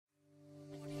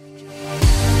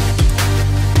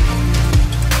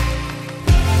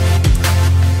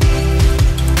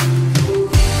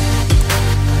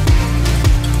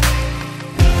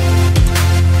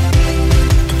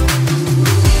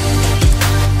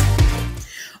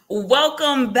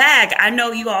Welcome back. I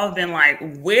know you all have been like,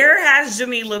 where has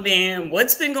Jamila been?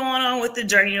 What's been going on with the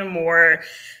journey and more?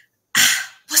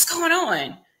 What's going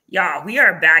on? Y'all, we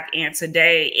are back, and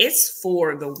today it's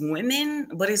for the women,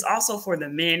 but it's also for the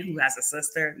men who has a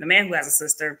sister, the man who has a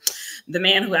sister, the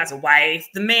man who has a wife,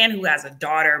 the man who has a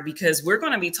daughter, because we're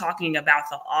going to be talking about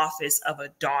the office of a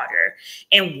daughter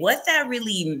and what that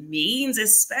really means,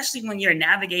 especially when you're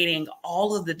navigating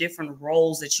all of the different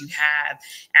roles that you have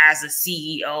as a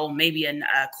CEO, maybe a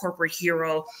corporate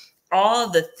hero, all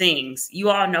the things.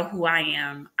 You all know who I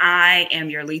am. I am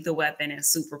your lethal weapon and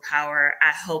superpower.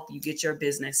 I help you get your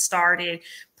business started,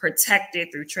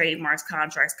 protected through trademarks,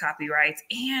 contracts, copyrights,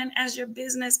 and as your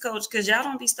business coach, because y'all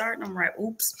don't be starting them right.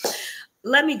 Oops.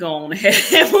 Let me go on ahead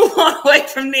and move on away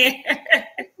from there.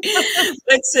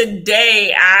 But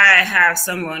today I have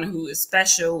someone who is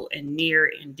special and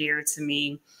near and dear to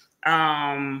me.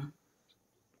 I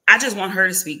just want her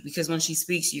to speak because when she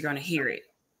speaks, you're going to hear it.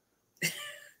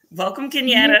 Welcome,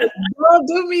 Kenyatta. Don't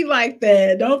do me like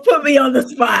that. Don't put me on the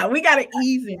spot. We got to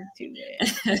ease into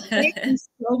it. Thank you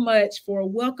so much for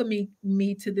welcoming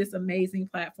me to this amazing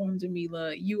platform,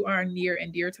 Jamila. You are near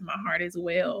and dear to my heart as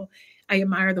well. I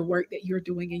admire the work that you're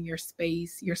doing in your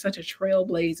space. You're such a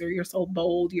trailblazer. You're so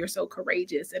bold. You're so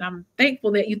courageous. And I'm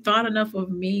thankful that you thought enough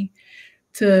of me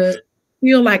to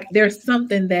feel like there's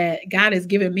something that God has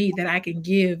given me that I can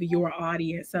give your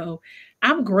audience. So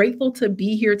I'm grateful to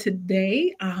be here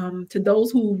today. To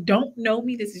those who don't know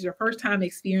me, this is your first time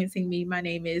experiencing me. My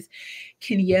name is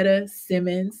Kenyatta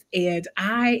Simmons, and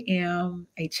I am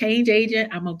a change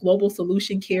agent. I'm a global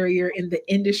solution carrier in the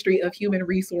industry of human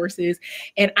resources,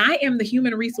 and I am the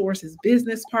human resources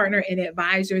business partner and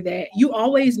advisor that you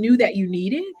always knew that you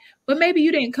needed, but maybe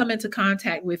you didn't come into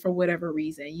contact with for whatever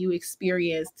reason. You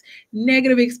experienced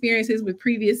negative experiences with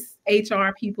previous HR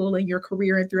people in your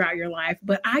career and throughout your life.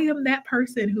 But I am that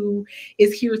person who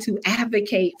is here to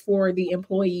advocate for the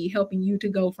employee, helping you to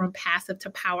go from passive to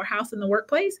powerhouse in the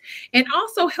workplace, and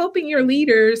also helping your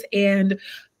leaders and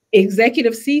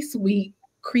executive C-suite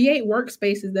create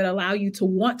workspaces that allow you to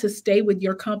want to stay with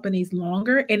your companies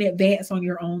longer and advance on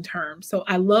your own terms. So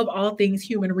I love all things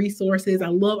human resources. I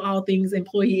love all things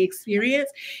employee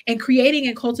experience, and creating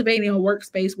and cultivating a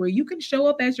workspace where you can show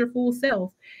up as your full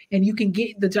self and you can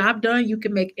get the job done, you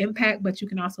can make impact, but you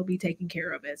can also be taken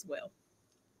care of as well.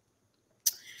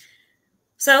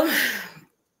 So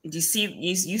you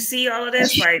see all of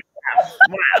this? Like,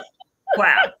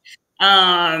 wow.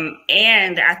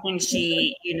 And I think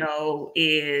she,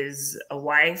 is a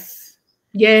wife.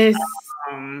 Yes.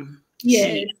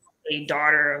 Yes. She is a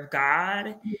daughter of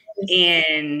God. Yes.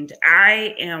 And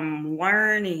I am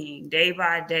learning day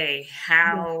by day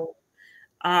how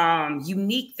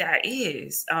unique that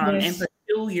is, and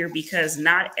peculiar, because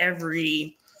not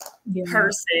every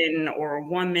person or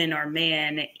woman or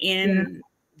man in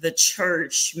the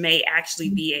church may actually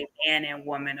be a man and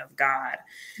woman of God.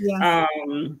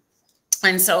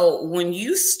 And so when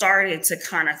you started to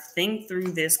kind of think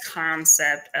through this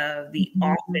concept of the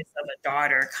office of a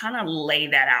daughter, kind of lay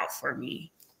that out for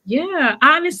me. Yeah,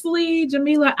 honestly,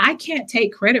 Jamila, I can't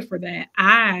take credit for that.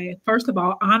 I, first of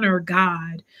all, honor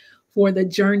God for the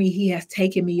journey he has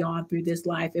taken me on through this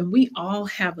life. And we all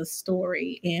have a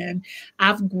story. And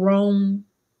I've grown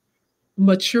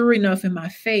mature enough in my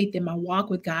faith and my walk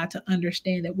with God to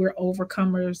understand that we're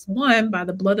overcomers, one, by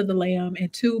the blood of the Lamb,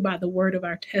 and two, by the word of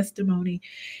our testimony.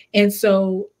 And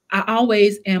so I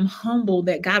always am humbled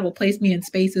that God will place me in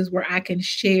spaces where I can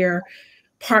share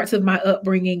parts of my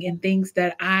upbringing and things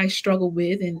that I struggle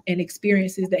with and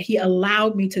experiences that he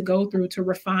allowed me to go through to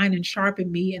refine and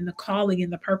sharpen me in the calling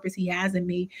and the purpose he has in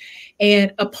me.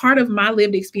 And a part of my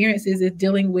lived experiences is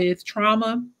dealing with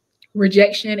trauma,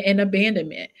 rejection, and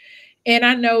abandonment. And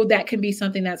I know that can be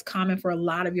something that's common for a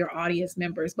lot of your audience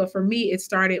members. But for me, it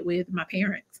started with my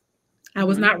parents. I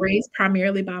was not raised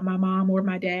primarily by my mom or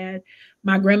my dad.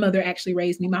 My grandmother actually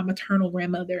raised me, my maternal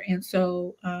grandmother. And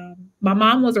so my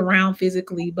mom was around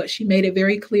physically, but she made it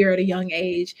very clear at a young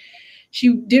age.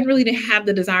 She didn't really have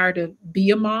the desire to be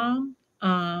a mom.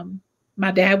 My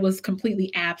dad was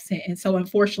completely absent. And so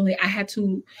unfortunately, I had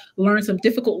to learn some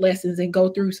difficult lessons and go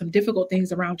through some difficult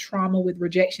things around trauma with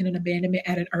rejection and abandonment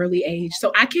at an early age.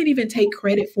 So I can't even take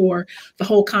credit for the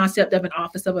whole concept of an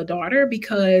office of a daughter,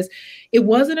 because it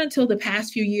wasn't until the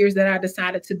past few years that I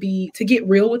decided to get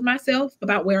real with myself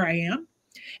about where I am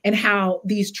and how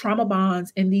these trauma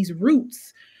bonds and these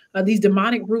roots, these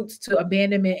demonic roots to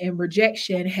abandonment and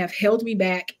rejection, have held me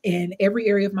back in every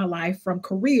area of my life, from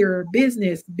career,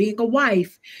 business, being a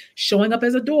wife, showing up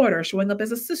as a daughter, showing up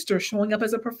as a sister, showing up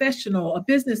as a professional, a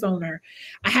business owner.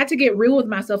 I had to get real with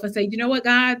myself and say, you know what,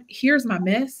 God, here's my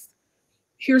mess.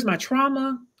 Here's my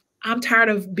trauma. I'm tired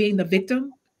of being the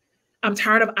victim. I'm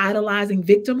tired of idolizing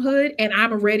victimhood, and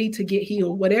I'm ready to get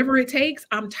healed. Whatever it takes,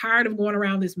 I'm tired of going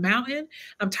around this mountain.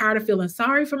 I'm tired of feeling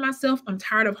sorry for myself. I'm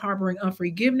tired of harboring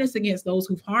unforgiveness against those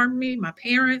who've harmed me, my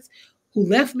parents, who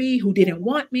left me, who didn't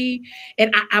want me.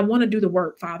 And I want to do the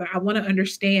work, Father. I want to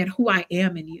understand who I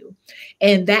am in you.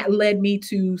 And that led me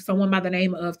to someone by the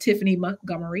name of Tiffany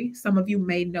Montgomery. Some of you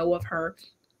may know of her.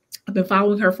 I've been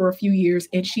following her for a few years,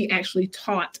 and she actually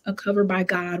taught a Cover by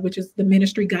God, which is the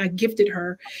ministry God gifted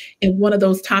her. And one of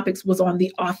those topics was on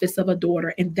the office of a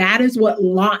daughter. And that is what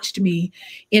launched me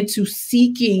into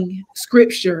seeking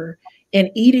scripture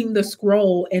and eating the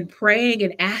scroll and praying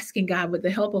and asking God with the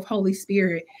help of Holy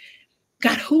Spirit,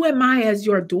 God, who am I as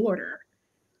your daughter?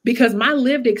 Because my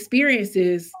lived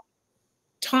experiences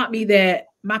taught me that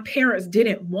my parents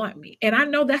didn't want me. And I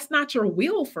know that's not your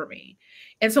will for me.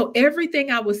 And so everything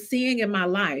I was seeing in my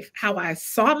life, how I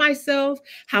saw myself,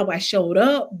 how I showed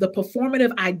up, the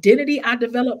performative identity I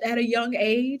developed at a young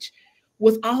age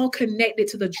was all connected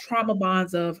to the trauma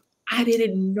bonds of I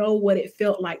didn't know what it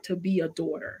felt like to be a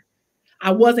daughter. I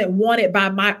wasn't wanted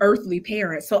by my earthly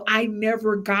parents. So I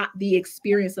never got the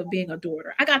experience of being a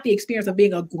daughter. I got the experience of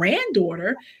being a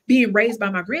granddaughter, being raised by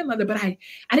my grandmother, but I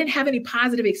didn't have any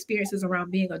positive experiences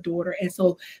around being a daughter. And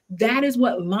so that is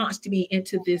what launched me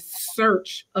into this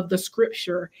search of the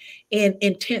scripture and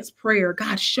intense prayer.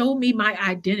 God, show me my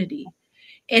identity.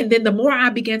 And then the more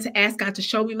I began to ask God to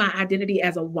show me my identity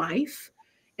as a wife,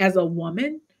 as a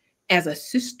woman, as a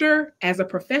sister, as a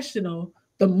professional,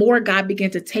 the more God began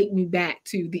to take me back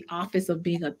to the office of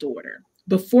being a daughter.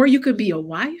 Before you could be a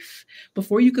wife,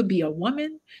 before you could be a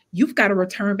woman, you've got to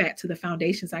return back to the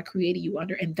foundations I created you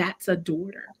under, and that's a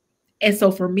daughter. And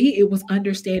so for me, it was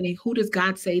understanding, who does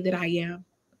God say that I am?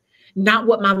 Not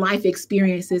what my life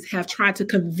experiences have tried to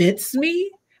convince me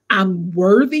I'm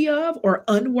worthy of or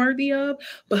unworthy of,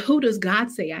 but who does God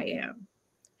say I am?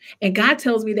 And God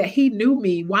tells me that he knew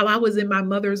me while I was in my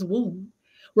mother's womb.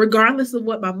 Regardless of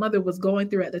what my mother was going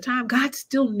through at the time, God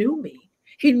still knew me.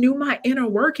 He knew my inner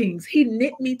workings. He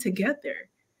knit me together.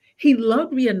 He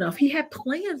loved me enough. He had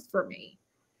plans for me.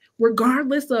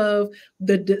 Regardless of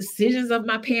the decisions of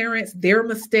my parents, their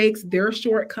mistakes, their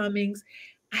shortcomings,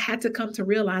 I had to come to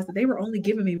realize that they were only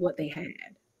giving me what they had.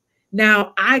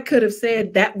 Now, I could have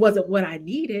said that wasn't what I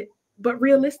needed, but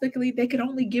realistically, they could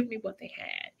only give me what they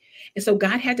had. And so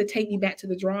God had to take me back to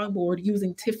the drawing board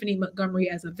using Tiffany Montgomery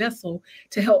as a vessel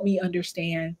to help me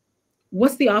understand,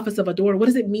 what's the office of a daughter? What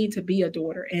does it mean to be a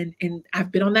daughter? And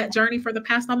I've been on that journey for the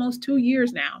past almost 2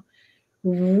 years now,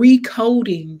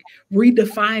 recoding,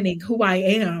 redefining who I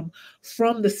am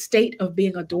from the state of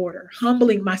being a daughter,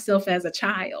 humbling myself as a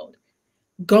child,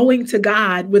 going to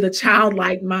God with a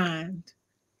childlike mind,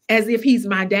 as if he's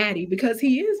my daddy, because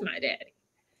he is my daddy.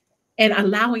 And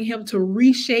allowing him to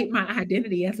reshape my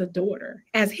identity as a daughter,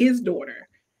 as his daughter.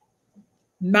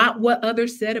 Not what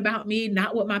others said about me,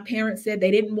 not what my parents said.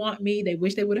 They didn't want me. They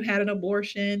wish they would have had an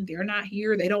abortion. They're not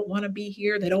here. They don't want to be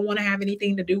here. They don't want to have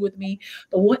anything to do with me.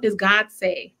 But what does God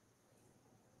say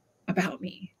about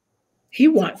me? He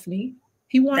wants me.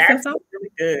 He wants us all.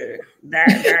 Really good.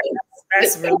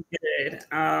 That's really good.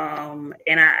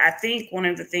 And I think one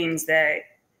of the things that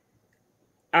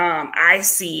I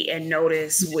see and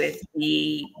notice with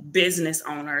the business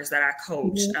owners that I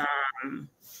coach,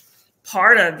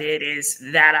 part of it is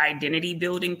that identity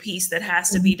building piece that has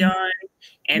to be done.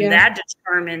 And that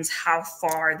determines how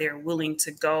far they're willing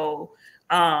to go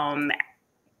as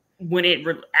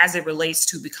it relates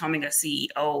to becoming a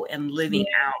CEO and living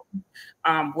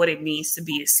out what it means to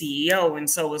be a CEO. And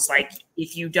so it's like,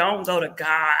 if you don't go to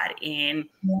God and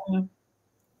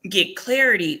get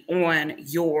clarity on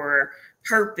your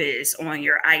purpose, on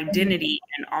your identity,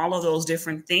 and all of those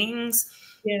different things,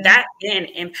 that then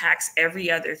impacts every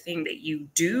other thing that you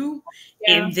do,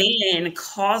 and then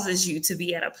causes you to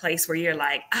be at a place where you're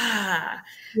like,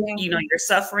 you're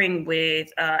suffering with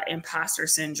imposter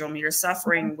syndrome, you're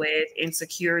suffering with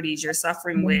insecurities, you're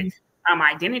suffering with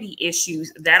identity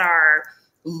issues that are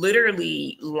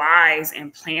literally lies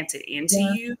implanted into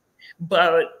you.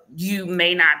 But you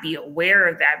may not be aware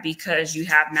of that because you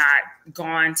have not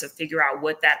gone to figure out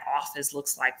what that office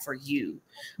looks like for you,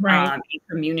 and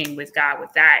communing with God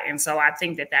with that. And so I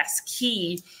think that that's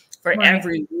key for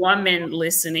every woman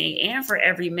listening and for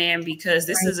every man, because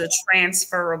this is a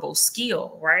transferable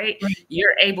skill, right?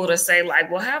 You're able to say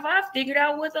like, well, have I figured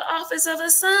out what the office of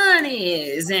a son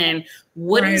is? And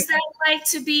what is that like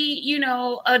to be,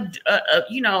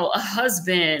 a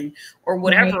husband or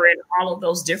whatever, and all of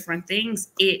those different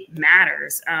things, it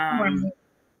matters. And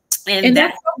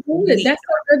that's so good. That's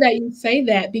so good that you say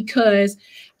that, because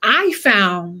I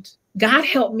found God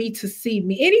helped me to see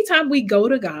me. Anytime we go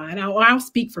to God, I'll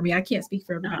speak for me. I can't speak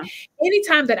for everybody.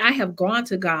 Anytime that I have gone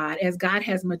to God, as God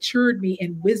has matured me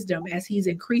in wisdom, as He's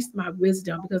increased my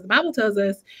wisdom, because the Bible tells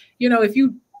us, if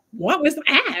you want wisdom,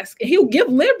 ask, and He'll give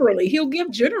liberally. He'll give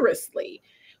generously.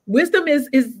 Wisdom is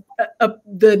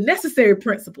the necessary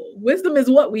principle. Wisdom is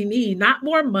what we need, not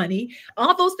more money.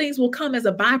 All those things will come as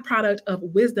a byproduct of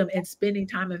wisdom and spending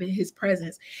time in His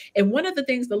presence. And one of the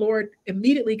things the Lord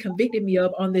immediately convicted me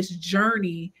of on this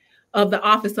journey of the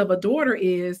office of a daughter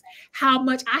is how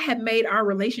much I had made our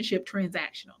relationship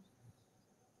transactional.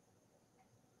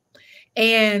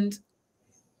 And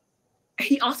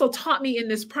He also taught me in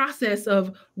this process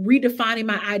of redefining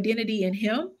my identity in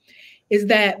Him is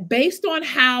that based on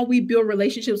how we build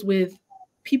relationships with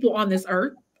people on this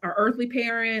earth, our earthly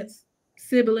parents,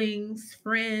 siblings,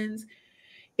 friends,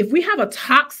 if we have a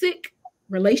toxic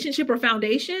relationship or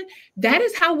foundation, that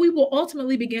is how we will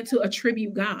ultimately begin to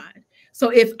attribute God. So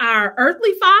if our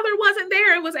earthly father wasn't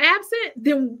there and was absent,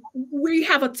 then we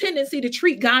have a tendency to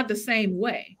treat God the same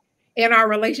way in our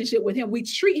relationship with Him. We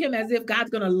treat Him as if God's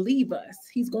going to leave us.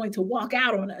 He's going to walk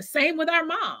out on us. Same with our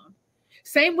mom.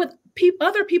 Same with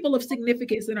other people of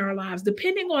significance in our lives.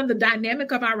 Depending on the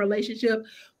dynamic of our relationship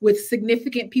with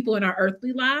significant people in our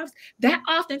earthly lives, that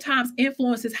oftentimes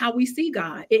influences how we see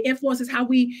God. It influences how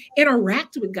we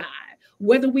interact with God.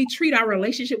 Whether we treat our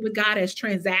relationship with God as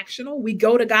transactional, we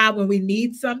go to God when we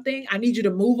need something. I need you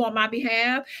to move on my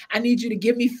behalf. I need you to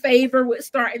give me favor with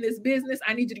starting this business.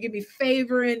 I need you to give me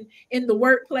favor in the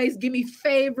workplace. Give me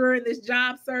favor in this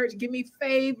job search. Give me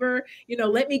favor.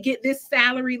 Let me get this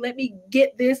salary. Let me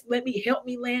get this. Help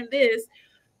me land this.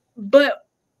 But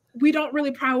we don't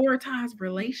really prioritize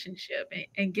relationship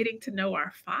and getting to know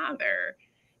our Father.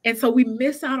 And so we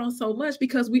miss out on so much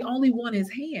because we only want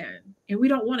His hand and we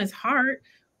don't want His heart.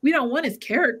 We don't want His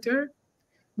character.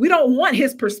 We don't want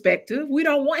His perspective. We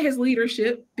don't want His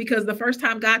leadership, because the first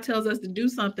time God tells us to do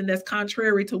something that's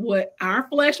contrary to what our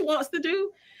flesh wants to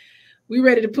do, we're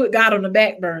ready to put God on the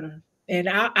back burner. And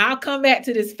I'll come back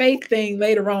to this faith thing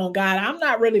later on. God, I'm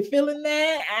not really feeling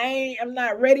that. I'm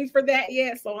not ready for that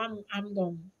yet. So I'm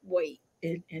going to wait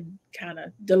and kind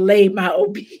of delay my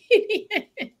obedience.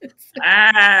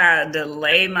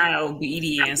 Delay my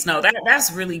obedience. No,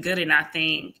 that's really good. And I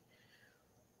think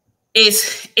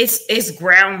it's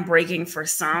groundbreaking for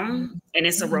some, and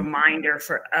it's a reminder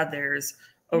for others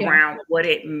around what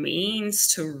it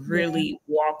means to really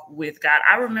walk with God.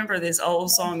 I remember this old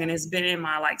song, and it's been in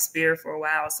my spirit for a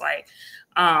while. It's like,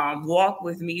 walk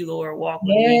with me, Lord, walk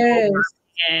with me.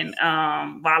 And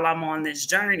while I'm on this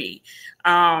journey,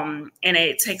 and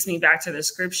it takes me back to the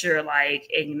scripture,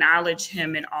 acknowledge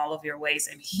Him in all of your ways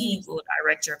and He will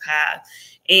direct your path.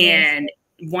 And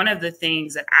one of the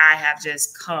things that I have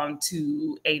just come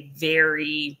to a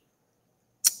very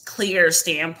clear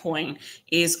standpoint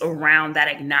is around that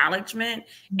acknowledgement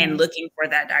and looking for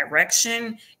that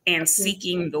direction and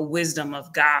seeking the wisdom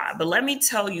of God. But let me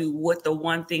tell you what the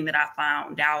one thing that I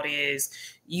found out is: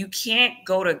 you can't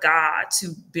go to God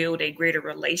to build a greater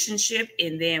relationship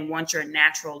and then want your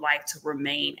natural life to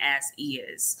remain as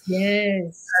is.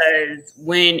 Yes. Because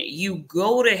when you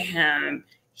go to Him,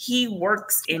 He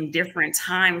works in different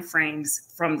time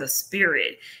frames from the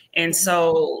Spirit. And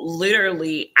so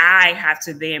literally I have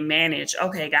to then manage,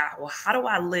 okay, God, well, how do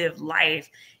I live life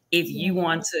if you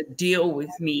want to deal with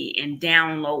me and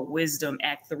download wisdom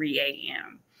at 3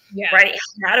 a.m.? Right?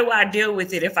 How do I deal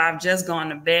with it if I've just gone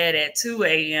to bed at 2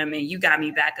 a.m. and you got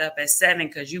me back up at 7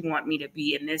 because you want me to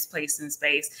be in this place and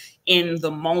space in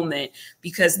the moment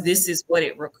because this is what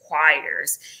it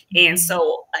requires? And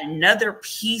so another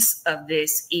piece of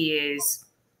this is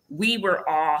we were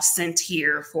all sent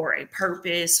here for a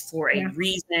purpose, for a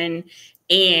reason,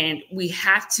 and we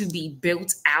have to be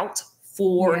built out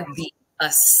for the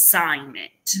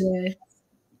assignment.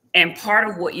 And part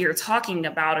of what you're talking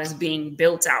about is being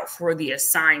built out for the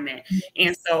assignment.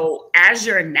 And so as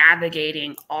you're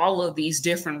navigating all of these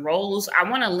different roles, I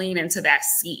want to lean into that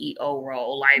CEO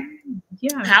role.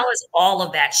 How has all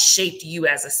of that shaped you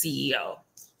as a CEO?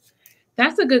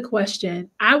 That's a good question.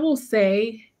 I will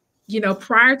say,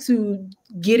 prior to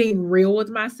getting real with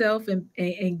myself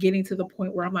and getting to the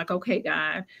point where I'm like, okay,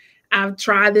 God, I've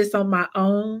tried this on my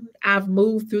own. I've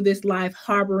moved through this life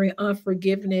harboring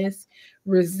unforgiveness,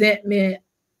 resentment.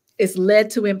 It's led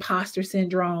to imposter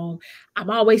syndrome. I'm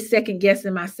always second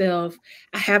guessing myself.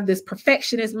 I have this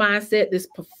perfectionist mindset, this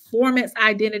performance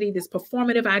identity, this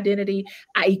performative identity.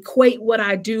 I equate what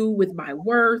I do with my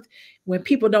worth. When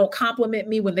people don't compliment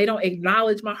me, when they don't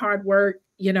acknowledge my hard work,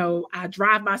 I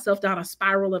drive myself down a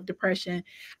spiral of depression.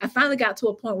 I finally got to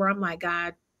a point where I'm like,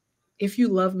 God, if you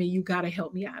love me, you got to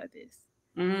help me out of this.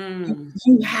 Mm.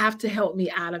 You have to help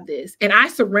me out of this. And I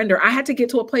surrender. I had to get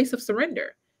to a place of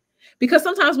surrender. Because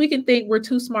sometimes we can think we're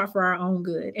too smart for our own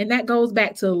good. And that goes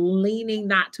back to leaning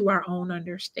not to our own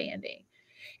understanding.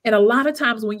 And a lot of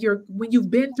times when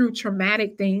you've been through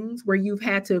traumatic things where you've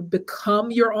had to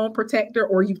become your own protector,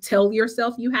 or you tell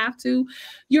yourself you have to,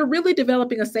 you're really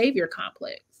developing a savior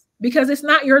complex, because it's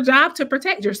not your job to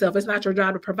protect yourself. It's not your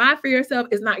job to provide for yourself.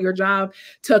 It's not your job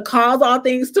to cause all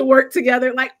things to work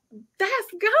together. Like, that's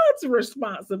God's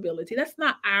responsibility. That's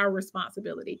not our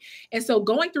responsibility. And so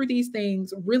going through these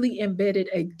things really embedded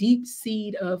a deep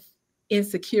seed of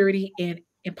insecurity and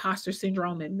imposter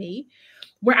syndrome in me,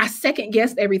 where I second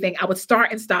guessed everything. I would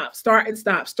start and stop, start and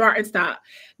stop, start and stop.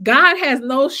 God has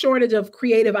no shortage of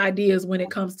creative ideas when it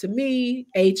comes to me,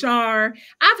 HR.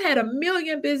 I've had a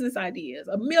million business ideas,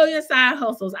 a million side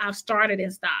hustles I've started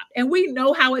and stopped. And we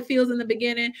know how it feels in the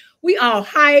beginning. We all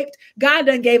hyped. God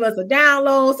done gave us a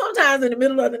download. Sometimes in the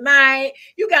middle of the night,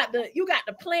 you got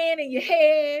the plan in your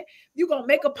head. You're going to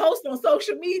make a post on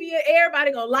social media.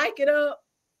 Everybody going to like it up.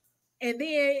 And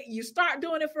then you start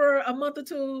doing it for a month or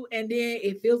two, and then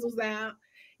it fizzles out.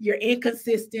 You're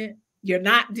inconsistent. You're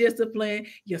not disciplined.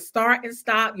 You start and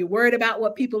stop. You're worried about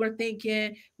what people are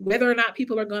thinking, whether or not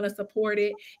people are going to support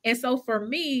it. And so for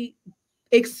me,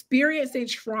 experiencing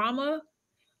trauma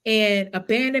and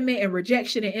abandonment and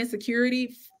rejection and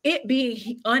insecurity, it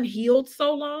being unhealed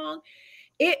so long,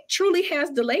 it truly has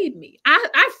delayed me.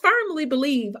 I firmly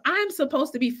believe I'm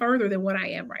supposed to be further than what I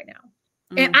am right now.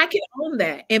 And I can own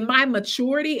that. In my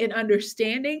maturity and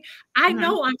understanding, I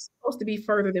know I'm supposed to be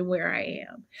further than where I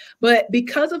am. But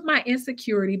because of my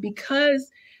insecurity, because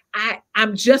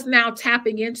I'm just now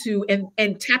tapping into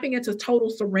and tapping into total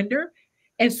surrender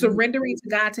and surrendering to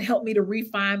God to help me to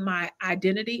refine my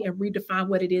identity and redefine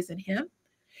what it is in Him,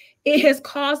 it has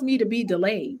caused me to be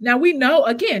delayed. Now we know,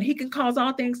 again, He can cause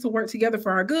all things to work together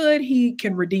for our good. He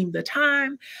can redeem the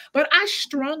time. But I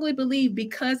strongly believe,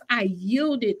 because I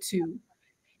yielded to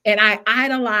and I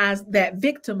idolized that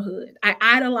victimhood. I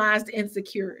idolized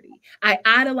insecurity. I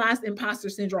idolized imposter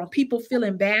syndrome, people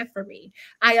feeling bad for me.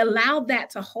 I allowed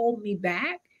that to hold me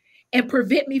back and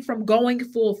prevent me from going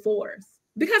full force.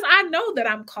 Because I know that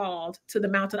I'm called to the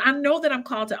mountain. I know that I'm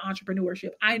called to entrepreneurship.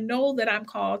 I know that I'm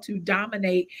called to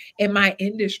dominate in my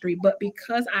industry. But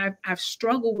because I've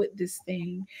struggled with this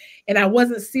thing and I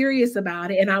wasn't serious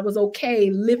about it, and I was okay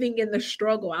living in the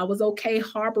struggle, I was okay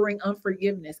harboring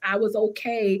unforgiveness, I was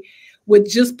okay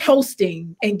with just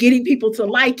posting and getting people to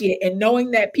like it and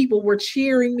knowing that people were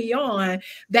cheering me on,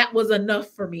 that was enough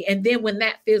for me. And then when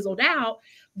that fizzled out,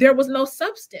 there was no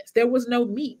substance. There was no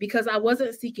meat, because I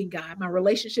wasn't seeking God. My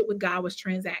relationship with God was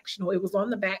transactional. It was on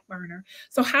the back burner.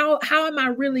 So how am I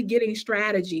really getting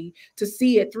strategy to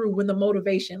see it through when the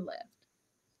motivation left?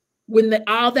 When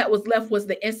all that was left was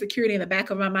the insecurity in the back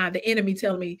of my mind, the enemy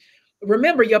telling me,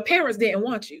 remember, your parents didn't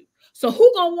want you. So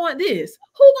who gonna want this?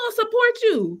 Who gonna support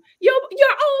you? Your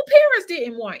own parents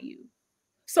didn't want you.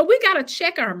 So we got to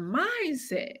check our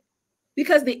mindset,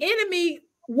 because the enemy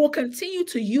will continue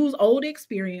to use old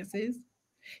experiences.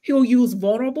 He'll use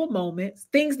vulnerable moments,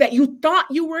 things that you thought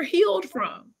you were healed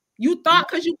from. You thought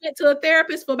because you went to a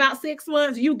therapist for about 6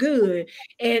 months, you good.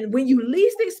 And when you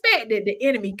least expected, the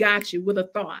enemy got you with a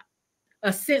thought,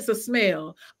 a sense of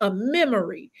smell, a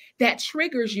memory that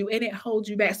triggers you, and it holds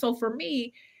you back. So for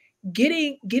me,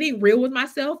 getting real with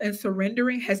myself and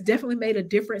surrendering has definitely made a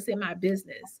difference in my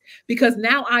business, because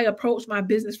now I approach my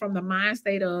business from the mind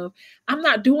state of, I'm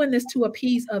not doing this to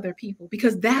appease other people,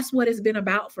 because that's what it's been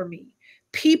about for me,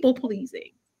 people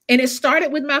pleasing. And it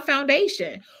started with my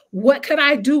foundation. What could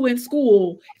I do in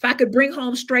school if I could bring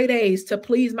home straight A's to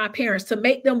please my parents, to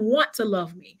make them want to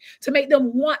love me, to make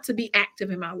them want to be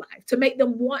active in my life, to make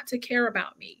them want to care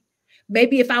about me?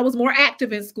 Maybe if I was more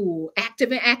active in school,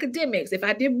 active in academics, if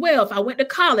I did well, if I went to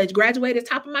college, graduated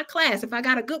top of my class, if I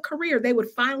got a good career, they would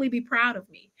finally be proud of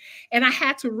me. And I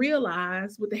had to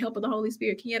realize, with the help of the Holy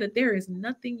Spirit, Kenyatta, there is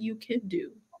nothing you can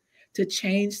do to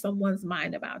change someone's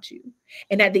mind about you.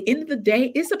 And at the end of the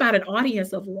day, it's about an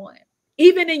audience of one.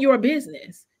 Even in your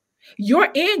business, your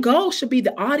end goal should be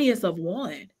the audience of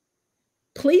one.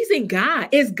 Pleasing God.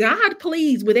 Is God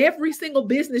pleased with every single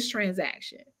business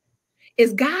transaction?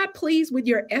 Is God pleased with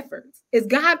your efforts? Is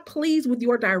God pleased with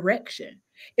your direction?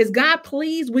 Is God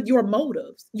pleased with your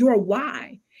motives, your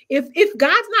why? If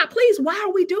God's not pleased, why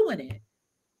are we doing it?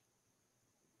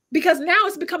 Because now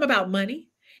it's become about money.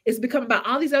 It's become about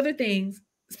all these other things,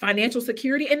 financial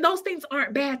security, and those things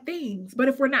aren't bad things. But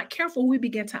if we're not careful, we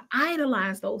begin to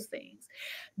idolize those things.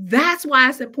 That's why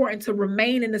it's important to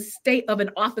remain in the state of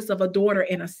an office of a daughter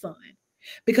and a son.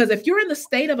 Because if you're in the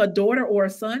state of a daughter or a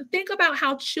son, think about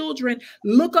how children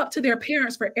look up to their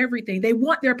parents for everything. They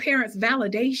want their parents'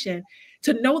 validation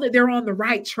to know that they're on the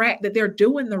right track, that they're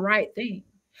doing the right thing.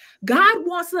 God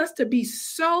wants us to be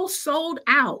so sold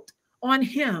out on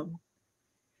him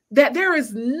that there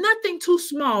is nothing too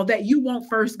small that you won't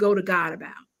first go to God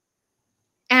about.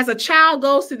 As a child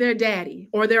goes to their daddy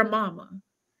or their mama,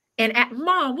 and at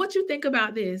mom, what you think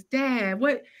about this? Dad,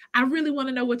 what I really want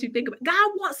to know what you think about.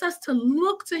 God wants us to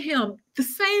look to him the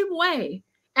same way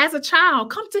as a child.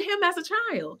 Come to him as a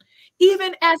child,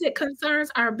 even as it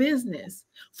concerns our business,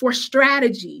 for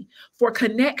strategy, for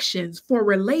connections, for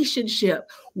relationship,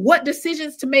 what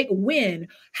decisions to make when.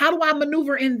 How do I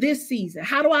maneuver in this season?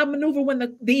 How do I maneuver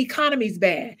when the economy's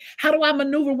bad? How do I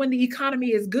maneuver when the economy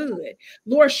is good?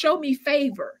 Lord, show me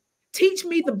favor. Teach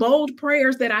me the bold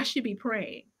prayers that I should be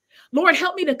praying. Lord,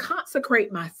 help me to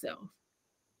consecrate myself.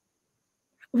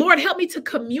 Lord, help me to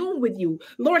commune with you.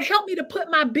 Lord, help me to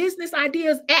put my business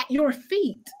ideas at your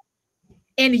feet.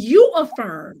 And you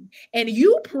affirm and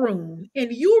you prune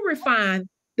and you refine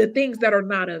the things that are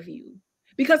not of you.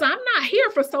 Because I'm not here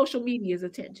for social media's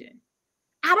attention.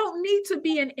 I don't need to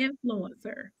be an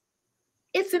influencer.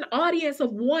 It's an audience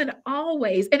of one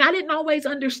always. And I didn't always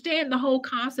understand the whole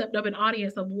concept of an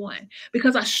audience of one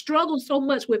because I struggled so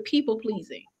much with people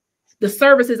pleasing. The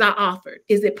services I offered,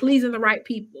 is it pleasing the right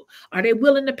people? Are they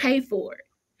willing to pay for it?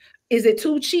 Is it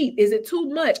too cheap? Is it too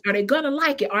much? Are they going to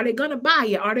like it? Are they going to buy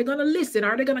it? Are they going to listen?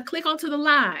 Are they going to click onto the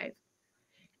live?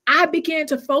 I began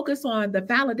to focus on the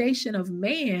validation of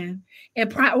man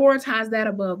and prioritize that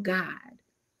above God.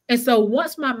 And so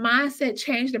once my mindset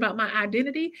changed about my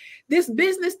identity, this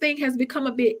business thing has become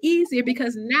a bit easier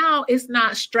because now it's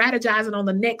not strategizing on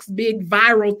the next big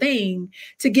viral thing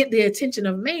to get the attention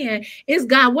of man. It's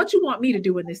God, what you want me to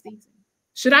do in this season?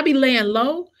 Should I be laying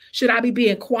low? Should I be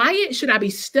being quiet? Should I be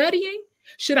studying?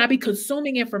 Should I be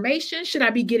consuming information? Should I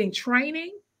be getting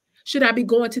training? Should I be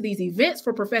going to these events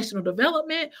for professional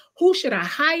development? Who should I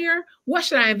hire? What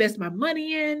should I invest my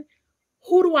money in?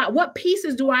 What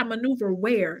pieces do I maneuver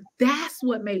where? That's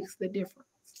what makes the difference.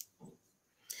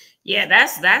 Yeah,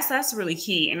 that's really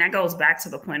key. And that goes back to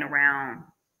the point around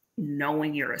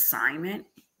knowing your assignment.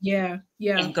 Yeah.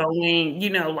 And going,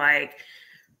 like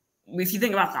if you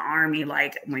think about the Army,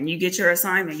 like when you get your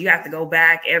assignment, you have to go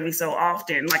back every so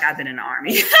often. Like I've been in the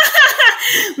Army,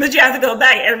 but you have to go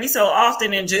back every so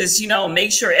often and just,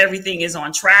 make sure everything is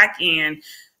on track and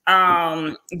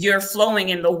you're flowing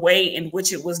in the way in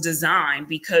which it was designed,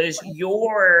 because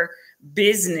your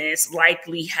business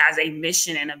likely has a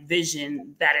mission and a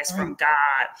vision that is from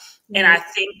God. And I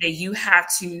think that you have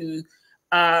to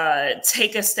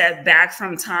take a step back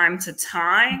from time to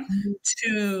time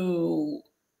to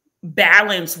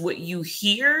balance what you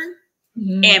hear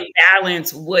and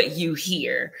balance what you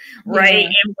hear, right?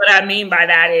 And what I mean by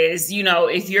that is,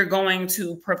 if you're going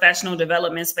to professional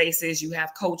development spaces, you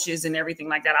have coaches and everything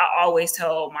like that. I always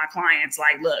tell my clients,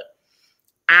 like, look,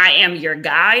 I am your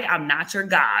guide. I'm not your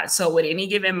God. So at any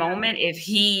given moment, if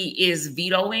he is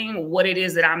vetoing what it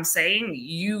is that I'm saying,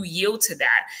 you yield to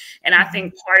that. And I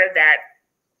think part of that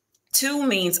too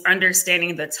means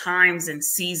understanding the times and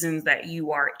seasons that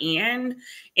you are in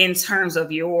terms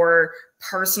of your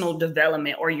personal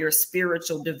development or your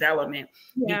spiritual development.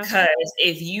 Because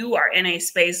if you are in a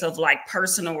space of like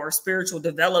personal or spiritual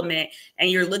development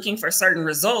and you're looking for certain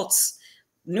results,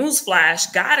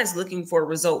 newsflash, God is looking for a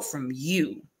result from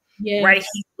you. Right?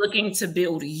 He's looking to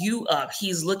build you up.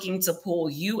 He's looking to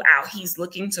pull you out. He's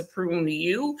looking to prune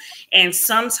you. And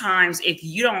sometimes if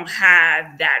you don't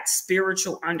have that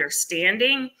spiritual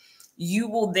understanding, you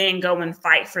will then go and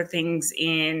fight for things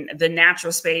in the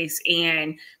natural space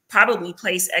and probably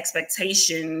place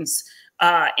expectations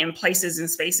in places and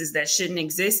spaces that shouldn't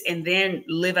exist, and then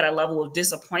live at a level of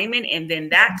disappointment. And then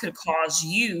that could cause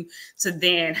you to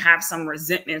then have some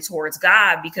resentment towards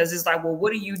God, because it's like, well,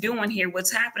 what are you doing here?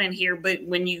 What's happening here? But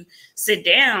when you sit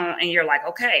down and you're like,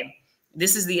 okay,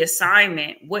 this is the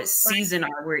assignment. What season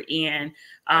are we in?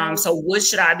 So what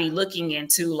should I be looking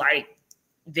into? Like,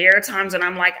 there are times that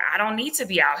I'm like, I don't need to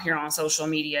be out here on social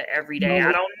media every day.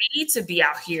 I don't need to be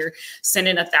out here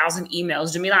sending 1,000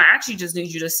 emails. Jamila, I actually just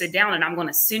need you to sit down and I'm going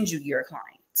to send you your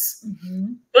clients.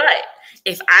 But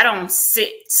if I don't sit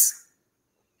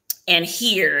and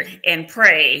hear and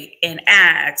pray and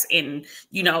ask and,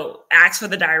 ask for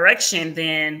the direction,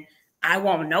 then I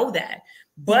won't know that.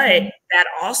 But that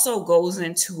also goes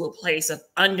into a place of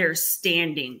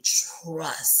understanding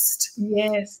trust.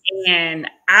 And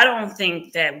I don't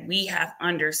think that we have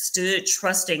understood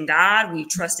trusting God. We've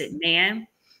trusted man.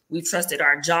 We've trusted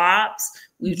our jobs.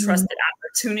 We've Mhm. trusted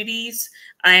opportunities.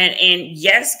 And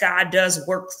yes, God does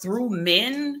work through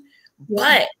men, Yeah.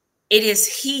 but it is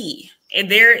He. And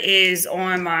there is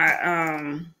on my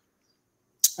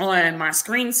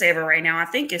screensaver right now, I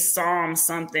think it's Psalm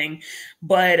something,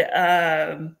 but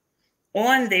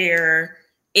on there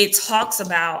it talks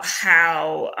about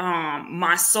how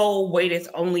my soul waiteth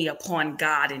only upon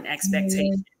God in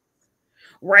expectation. Yeah.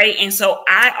 Right. And so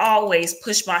I always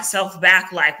push myself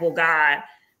back like, well, God,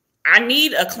 I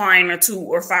need a client or 2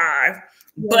 or 5,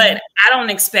 Yeah. but I don't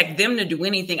expect them to do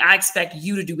anything. I expect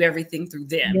you to do everything through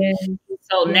them. Yeah.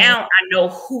 So Yeah. now I know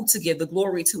who to give the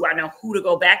glory to. I know who to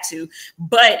go back to.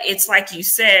 But it's like you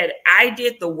said, I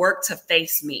did the work to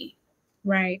face me.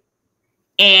 Right.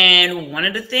 And one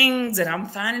of the things that I'm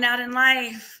finding out in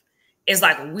life is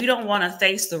like, we don't want to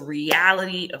face the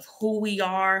reality of who we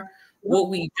are, what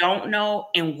we don't know,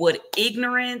 and what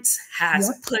ignorance has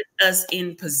Yep. put us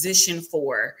in position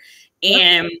for. Yep.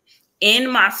 And in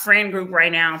my friend group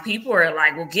right now, people are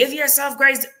like, well, give yourself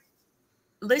grace.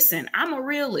 Listen, I'm a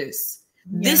realist.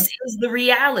 Yeah. This is the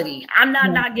reality. I'm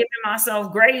not giving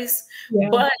myself grace, Yeah.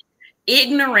 but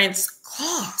ignorance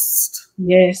cost.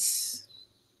 Yes.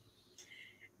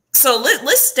 So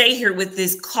let's stay here with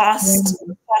this cost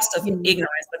of Yeah.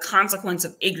 ignorance, the consequence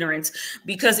of ignorance,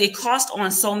 because it costs on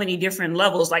so many different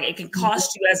levels. Like it can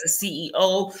cost you as a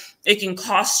CEO, it can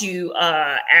cost you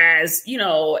as, you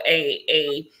know,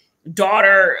 a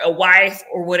daughter, a wife,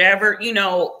 or whatever. You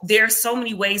know, there's so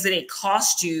many ways that it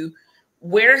costs you.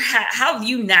 How have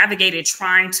you navigated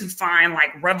trying to find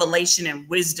like revelation and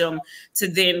wisdom to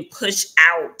then push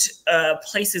out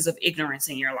places of ignorance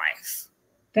in your life?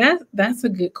 That's a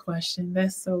good question.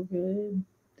 That's so good.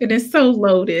 It is so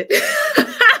loaded.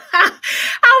 I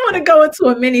want to go into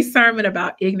a mini sermon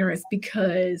about ignorance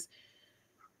because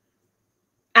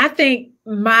I think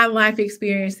my life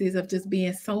experiences of just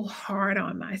being so hard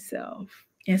on myself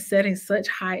and setting such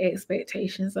high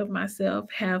expectations of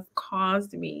myself have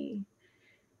caused me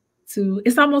to,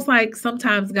 it's almost like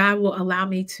sometimes God will allow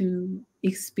me to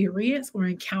experience or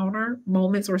encounter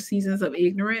moments or seasons of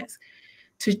ignorance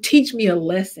to teach me a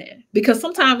lesson. Because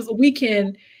sometimes we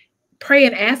can pray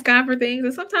and ask God for things,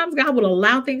 and sometimes God will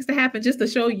allow things to happen just to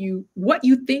show you what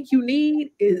you think you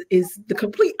need is the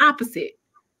complete opposite.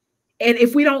 And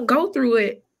if we don't go through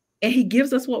it and He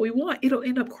gives us what we want, it'll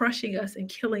end up crushing us and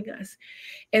killing us.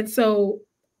 And so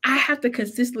I have to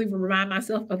consistently remind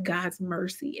myself of God's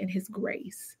mercy and His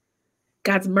grace.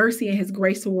 God's mercy and His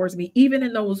grace towards me, even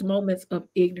in those moments of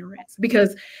ignorance,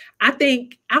 because I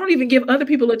think I don't even give other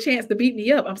people a chance to beat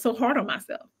me up. I'm so hard on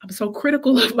myself. I'm so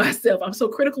critical of myself. I'm so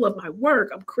critical of my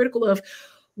work. I'm critical of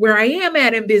where I am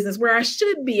at in business, where I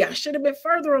should be. I should have been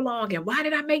further along. And why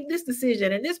did I make this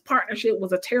decision? And this partnership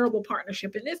was a terrible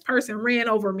partnership. And this person ran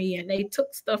over me and they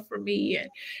took stuff from me. And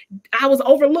I was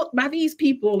overlooked by these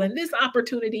people and this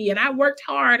opportunity. And I worked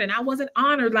hard and I wasn't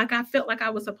honored like I felt like I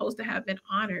was supposed to have been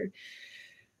honored.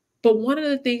 But one of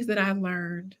the things that I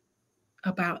learned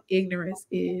about ignorance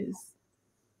is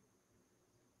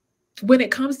when it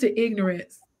comes to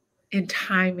ignorance and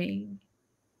timing,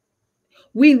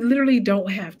 we literally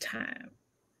don't have time.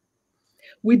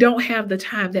 We don't have the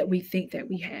time that we think that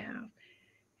we have.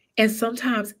 And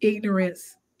sometimes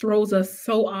ignorance throws us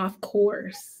so off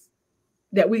course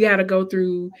that we got to go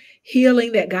through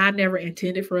healing that God never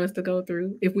intended for us to go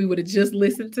through. If we would have just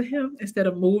listened to Him instead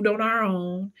of moved on our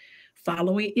own,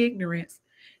 following ignorance.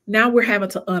 Now we're having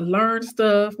to unlearn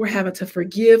stuff. We're having to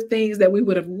forgive things that we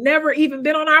would have never even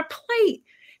been on our plate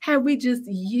had we just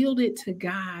yielded to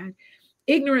God.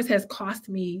 Ignorance has cost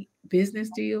me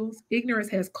business deals. Ignorance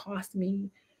has cost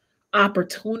me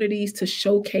opportunities to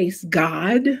showcase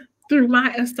God through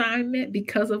my assignment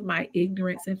because of my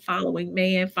ignorance and following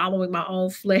man, following my own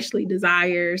fleshly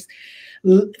desires,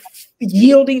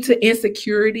 yielding to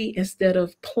insecurity instead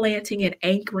of planting and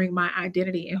anchoring my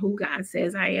identity in who God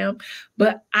says I am.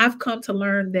 But I've come to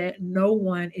learn that no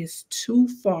one is too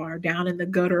far down in the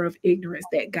gutter of ignorance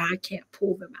that God can't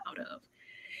pull them out of.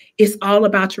 It's all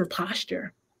about your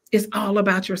posture. It's all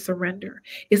about your surrender.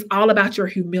 It's all about your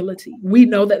humility. We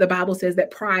know that the Bible says that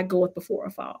pride goeth before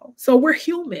a fall. So we're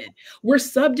human. We're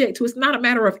subject to, it's not a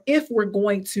matter of if we're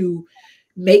going to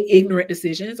make ignorant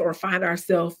decisions or find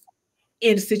ourselves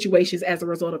in situations as a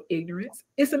result of ignorance.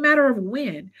 It's a matter of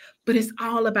when, but it's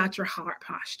all about your heart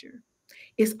posture.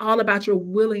 It's all about your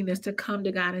willingness to come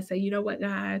to God and say, you know what,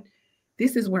 God,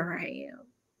 this is where I am.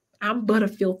 I'm but a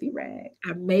filthy rag.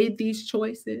 I made these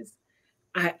choices.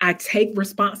 I take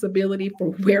responsibility for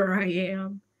where I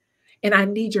am, and I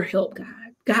need your help, God.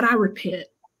 God, I repent.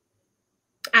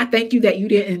 I thank you that you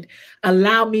didn't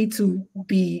allow me to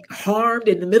be harmed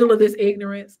in the middle of this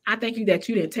ignorance. I thank you that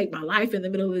you didn't take my life in the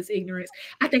middle of this ignorance.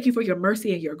 I thank you for your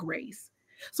mercy and your grace.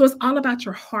 So it's all about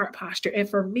your heart posture. And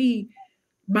for me,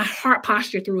 my heart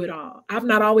posture through it all. I've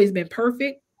not always been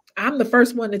perfect. I'm the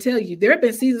first one to tell you there have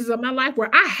been seasons of my life where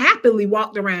I happily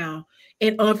walked around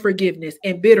in unforgiveness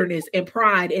and bitterness and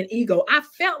pride and ego. I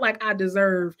felt like I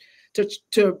deserved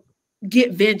to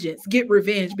get vengeance, get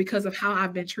revenge because of how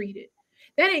I've been treated.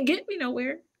 That didn't get me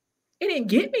nowhere. It didn't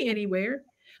get me anywhere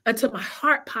until my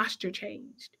heart posture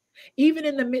changed. Even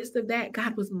in the midst of that,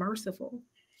 God was merciful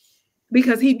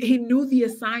because he knew the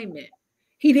assignment.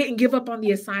 He didn't give up on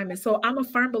the assignment. So I'm a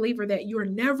firm believer that you're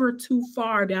never too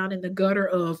far down in the gutter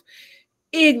of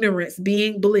ignorance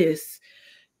being bliss.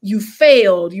 You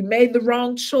failed. You made the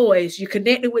wrong choice. You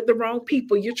connected with the wrong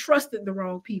people. You trusted the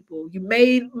wrong people. You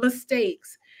made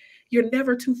mistakes. You're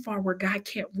never too far where God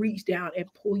can't reach down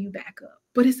and pull you back up.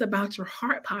 But it's about your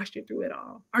heart posture through it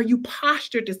all. Are you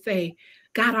postured to say,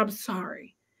 God, I'm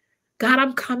sorry. God,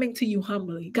 I'm coming to you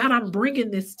humbly. God, I'm bringing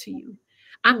this to you.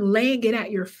 I'm laying it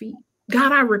at your feet.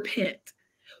 God, I repent.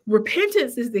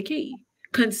 Repentance is the key.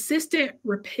 Consistent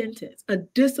repentance, a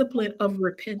discipline of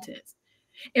repentance.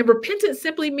 And repentance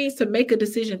simply means to make a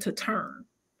decision to turn,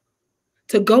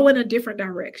 to go in a different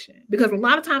direction. Because a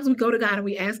lot of times we go to God and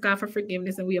we ask God for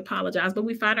forgiveness and we apologize, but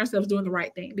we find ourselves doing the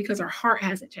right thing because our heart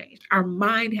hasn't changed. Our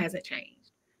mind hasn't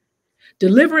changed.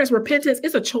 Deliverance, repentance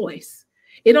is a choice.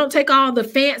 It don't take all the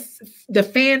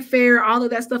fanfare, all of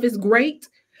that stuff is great,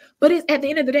 but it's, at the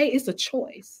end of the day, it's a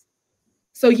choice.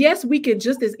 So yes, we can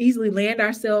just as easily land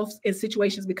ourselves in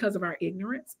situations because of our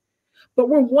ignorance, but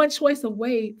we're one choice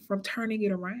away from turning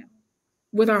it around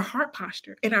with our heart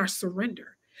posture and our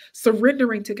surrender,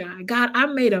 surrendering to God. God, I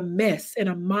made a mess and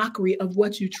a mockery of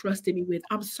what you trusted me with.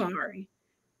 I'm sorry.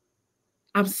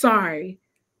 I'm sorry.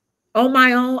 On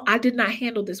my own, I did not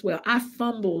handle this well. I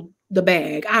fumbled the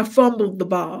bag. I fumbled the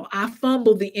ball. I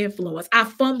fumbled the influence. I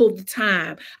fumbled the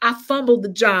time. I fumbled the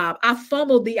job. I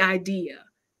fumbled the idea.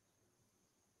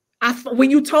 When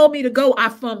you told me to go, I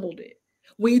fumbled it.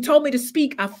 When you told me to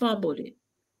speak, I fumbled it.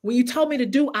 When you told me to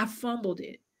do, I fumbled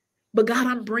it. But God,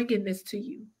 I'm bringing this to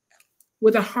you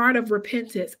with a heart of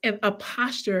repentance and a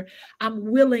posture.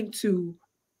 I'm willing to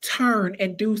turn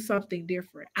and do something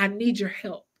different. I need your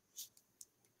help.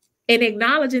 And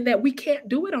acknowledging that we can't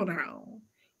do it on our own.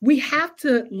 We have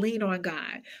to lean on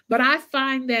God. But I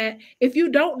find that if you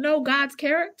don't know God's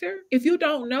character, if you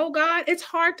don't know God, it's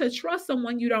hard to trust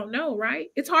someone you don't know, right?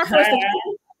 It's hard for us to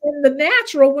trust in the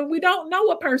natural when we don't know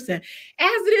a person. As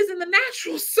it is in the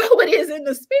natural, so it is in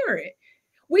the spirit.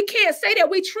 We can't say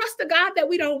that we trust a God that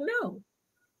we don't know.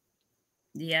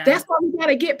 Yeah. That's why we got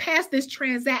to get past this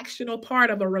transactional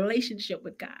part of a relationship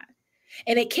with God.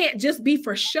 And it can't just be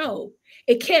for show.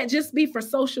 It can't just be for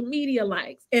social media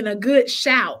likes and a good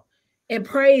shout and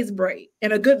praise break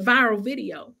and a good viral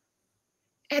video.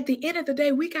 At the end of the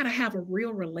day, we got to have a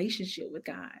real relationship with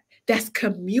God. That's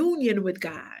communion with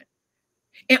God.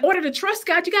 In order to trust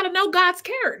God, you got to know God's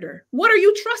character. What are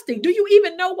you trusting? Do you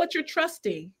even know what you're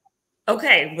trusting?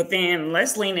 Okay, but then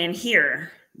let's lean in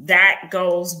here. That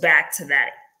goes back to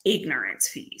that ignorance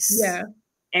piece. Yeah.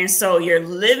 And so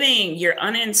you're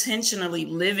unintentionally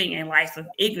living a life of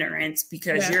ignorance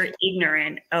because you're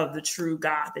ignorant of the true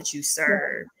God that you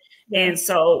serve. Yeah. And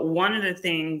so one of the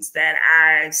things that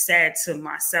I said to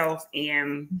myself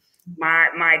and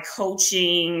my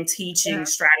coaching, teaching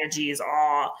strategy is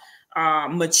all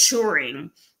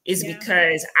maturing is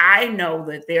because I know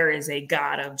that there is a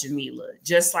God of Jamila,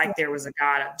 just like there was a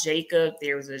God of Jacob,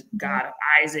 there was a God of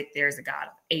Isaac, there's a God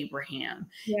of Abraham.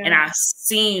 And I've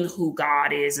seen who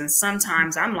God is. And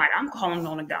sometimes I'm like, I'm calling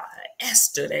on a God of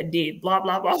Esther that did blah,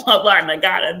 blah, blah, blah, blah, and a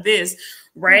God of this,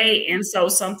 right? And so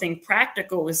something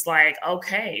practical is like,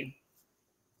 okay,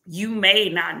 you may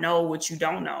not know what you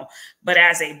don't know, but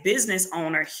as a business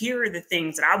owner, here are the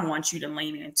things that I want you to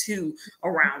lean into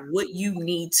around what you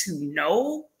need to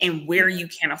know and where you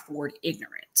can afford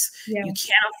ignorance. You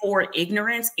can't afford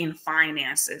ignorance in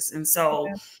finances. And so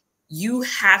you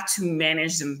have to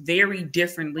manage them very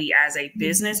differently as a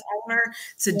business owner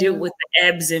to deal with the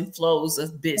ebbs and flows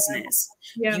of business.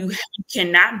 You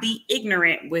cannot be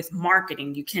ignorant with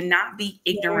marketing. You cannot be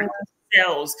ignorant with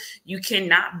sales. You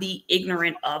cannot be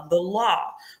ignorant of the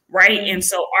law, right? And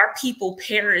so our people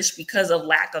perish because of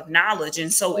lack of knowledge.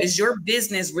 And so is your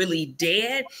business really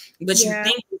dead, but you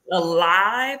think it's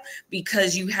alive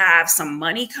because you have some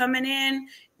money coming in?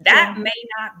 That may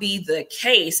not be the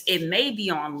case. It may be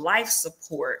on life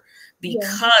support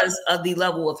because of the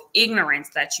level of ignorance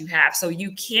that you have. So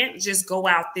you can't just go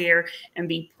out there and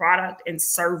be product and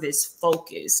service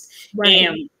focused.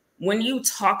 And when you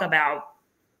talk about,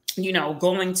 you know,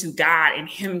 going to God and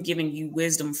him giving you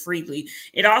wisdom freely,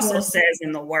 it also says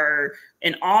in the word,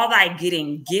 in all thy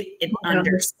getting, get an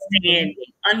understanding.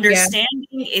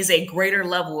 Understanding is a greater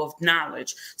level of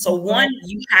knowledge. So one,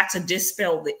 you have to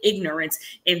dispel the ignorance,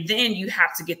 and then you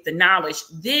have to get the knowledge.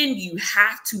 Then you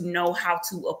have to know how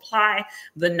to apply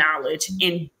the knowledge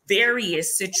in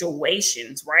various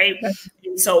situations, right?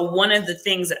 And so one of the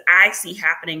things that I see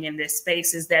happening in this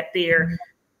space is that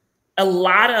a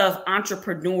lot of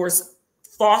entrepreneurs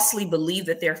falsely believe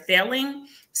that they're failing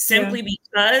simply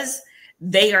because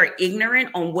they are ignorant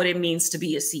on what it means to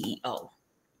be a CEO.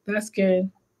 That's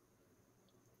good.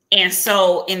 And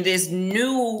so in this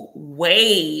new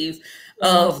wave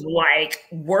of like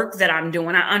work that I'm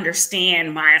doing, I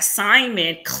understand my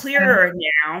assignment clearer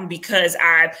now, because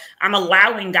I'm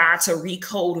allowing God to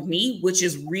recode me, which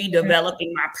is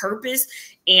redeveloping my purpose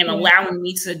and allowing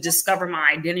me to discover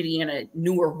my identity in a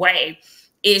newer way,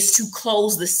 is to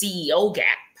close the CEO gap.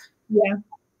 Yeah.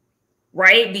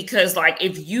 Right? Because like,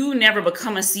 if you never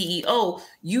become a CEO,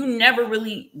 you never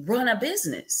really run a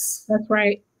business. That's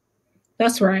right.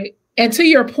 That's right. And to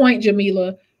your point,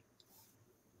 Jamila,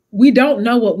 we don't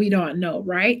know what we don't know,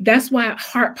 right? That's why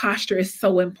heart posture is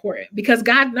so important, because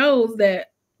God knows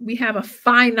that we have a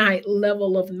finite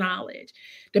level of knowledge.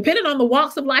 Depending on the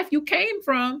walks of life you came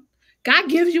from, God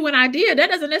gives you an idea. That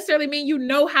doesn't necessarily mean you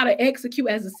know how to execute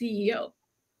as a CEO,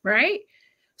 right?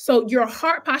 So your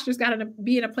heart posture's got to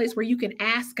be in a place where you can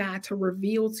ask God to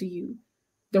reveal to you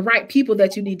the right people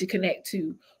that you need to connect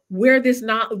to, where this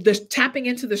tapping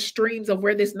into the streams of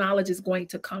where this knowledge is going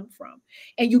to come from.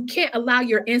 And you can't allow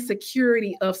your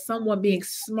insecurity of someone being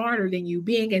smarter than you,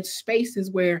 being in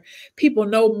spaces where people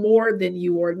know more than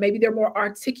you, or maybe they're more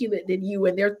articulate than you,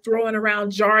 and they're throwing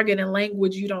around jargon and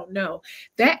language you don't know.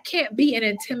 That can't be an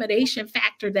intimidation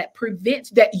factor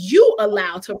that you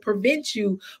allow to prevent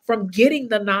you from getting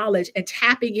the knowledge and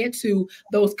tapping into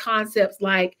those concepts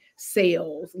like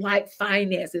sales, like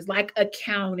finances, like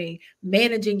accounting,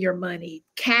 managing your money,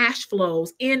 cash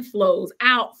flows, inflows,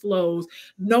 outflows,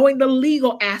 knowing the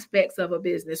legal aspects of a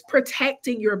business,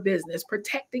 protecting your business,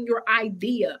 protecting your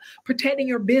idea, protecting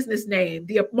your business name,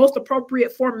 the most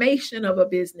appropriate formation of a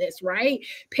business, right?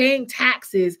 Paying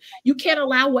taxes. You can't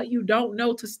allow what you don't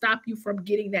know to stop you from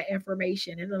getting that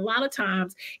information. And a lot of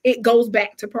times it goes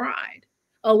back to pride.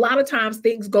 A lot of times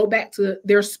things go back to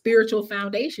their spiritual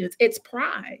foundations. It's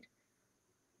pride.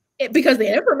 Because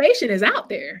the information is out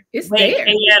there. It's there.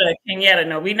 Kenyatta,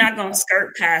 no, we're not going to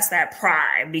skirt past that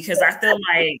pride, because I feel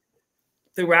like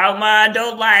throughout my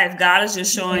adult life, God is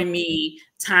just showing me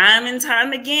time and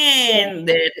time again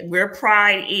that where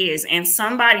pride is. And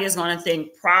somebody is going to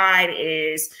think pride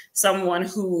is someone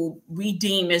who we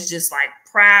deem as just like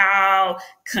proud,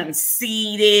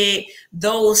 conceited,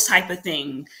 those type of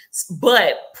things.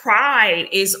 But pride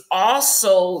is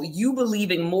also you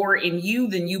believing more in you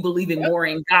than you believing more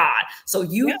in God. So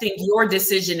you think your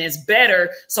decision is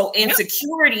better. So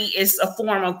insecurity is a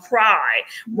form of pride,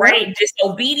 right?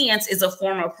 Disobedience is a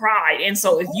form of pride. And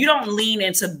so if you don't lean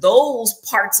into those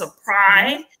parts of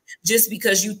pride, just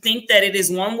because you think that it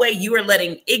is one way, you are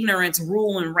letting ignorance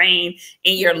rule and reign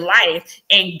in your life.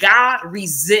 And God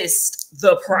resists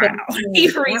the proud. He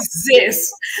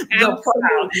resists the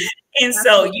proud. And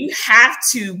so you have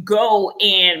to go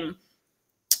and,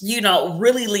 you know,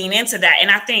 really lean into that. And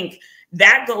I think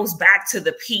that goes back to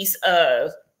the piece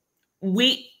of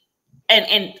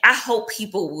and I hope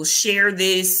people will share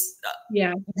this.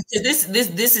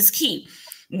 This is key.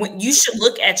 When you should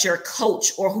look at your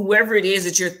coach or whoever it is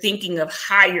that you're thinking of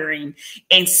hiring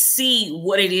and see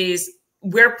what it is,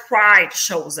 where pride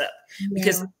shows up,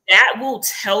 because that will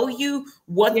tell you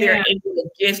what they're able to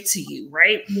give to you,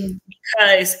 right?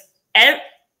 Because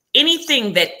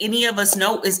anything that any of us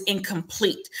know is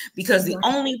incomplete, because the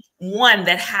only one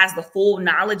that has the full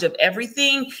knowledge of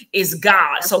everything is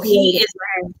God. So he is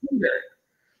our leader.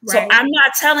 So I'm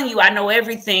not telling you I know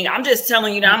everything. I'm just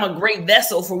telling you that I'm a great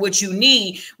vessel for what you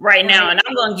need right now. And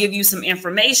I'm going to give you some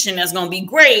information that's going to be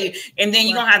great. And then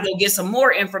you're going to have to get some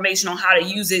more information on how to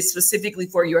use it specifically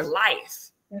for your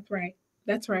life. That's right.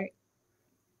 That's right.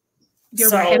 You're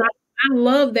right. And I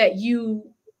love that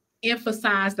you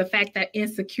emphasize the fact that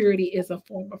insecurity is a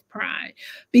form of pride,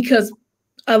 because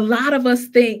a lot of us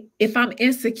think if I'm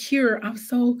insecure, I'm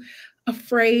so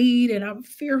afraid and I'm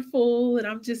fearful and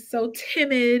I'm just so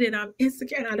timid and I'm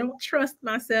insecure and I don't trust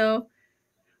myself.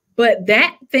 But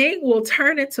that thing will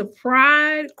turn into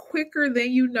pride quicker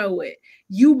than you know it.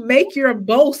 You make your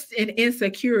boast in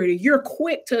insecurity. You're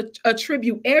quick to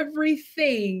attribute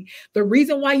everything, the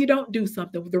reason why you don't do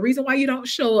something, the reason why you don't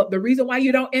show up, the reason why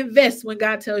you don't invest when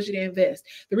God tells you to invest,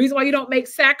 the reason why you don't make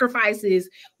sacrifices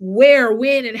where,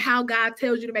 when, and how God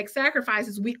tells you to make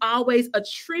sacrifices. We always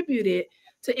attribute it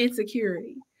to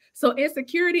insecurity. So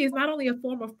insecurity is not only a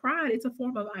form of pride, it's a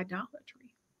form of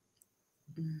idolatry.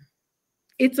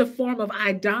 It's a form of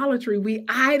idolatry. We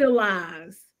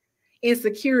idolize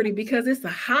insecurity because it's a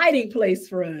hiding place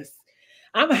for us.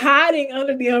 I'm hiding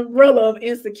under the umbrella of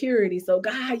insecurity. So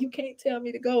God, you can't tell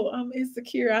me to go. I'm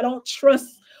insecure. I don't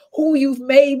trust who you've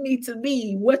made me to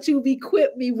be, what you've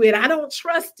equipped me with. I don't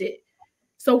trust it.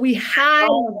 So we hide. I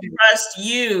don't trust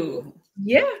you.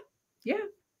 Yeah. Yeah.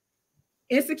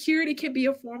 Insecurity can be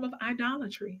a form of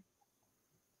idolatry.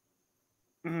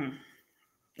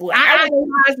 Well, I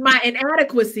idolize my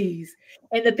inadequacies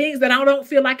and the things that I don't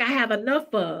feel like I have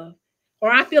enough of, or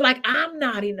I feel like I'm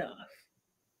not enough.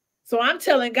 So I'm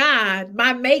telling God,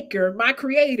 my maker, my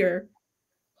creator,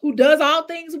 who does all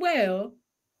things well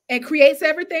and creates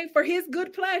everything for his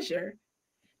good pleasure.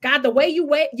 God, the way you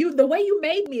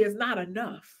made me is not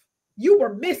enough. You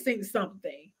were missing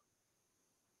something.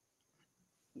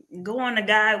 Go on to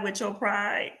God with your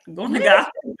pride. Go on to God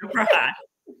with your pride.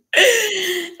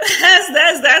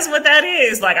 That's what that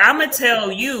is. Like, I'm gonna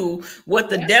tell you what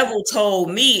the devil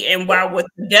told me, and why what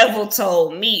the devil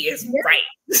told me is right.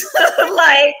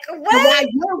 Like, what?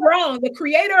 You're wrong. The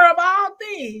creator of all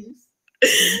things.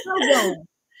 You're wrong.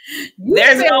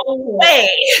 There's no way.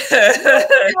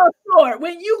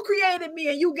 When you created me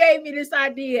and you gave me this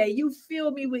idea, you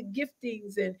filled me with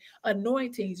giftings and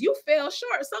anointings. You fell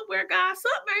short somewhere, God.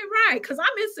 Something ain't right because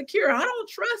I'm insecure. I don't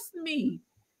trust me.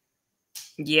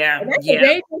 Yeah, that's a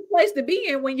dangerous place to be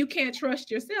in when you can't trust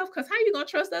yourself. Because how are you gonna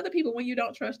trust other people when you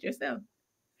don't trust yourself?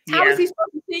 How is he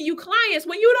supposed to send you clients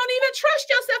when you don't even trust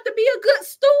yourself to be a good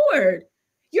steward?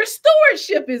 Your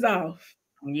stewardship is off.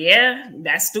 Yeah,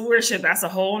 that stewardship, that's a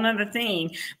whole nother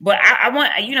thing. But I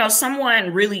want,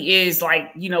 someone really is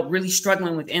like, really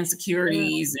struggling with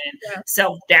insecurities and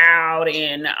self-doubt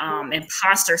and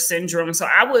imposter syndrome. So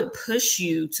I would push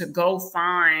you to go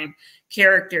find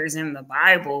characters in the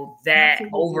Bible that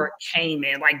overcame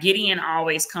it. Like Gideon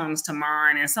always comes to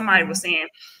mind. And somebody was saying,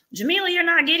 Jamila, you're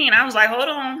not Gideon. I was like, hold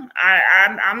on.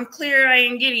 I'm clear I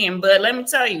ain't Gideon. But let me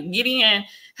tell you, Gideon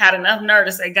had enough nerve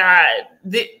to say, God,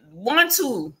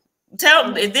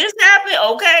 tell me if this happened,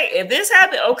 okay. If this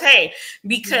happened, okay.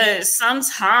 Because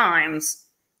sometimes,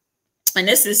 and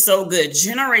this is so good,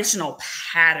 generational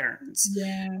patterns,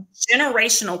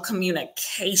 generational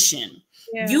communication.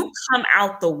 You come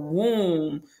out the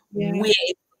womb with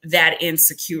that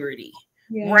insecurity.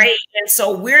 Right. And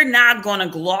so we're not going to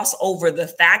gloss over the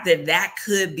fact that that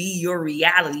could be your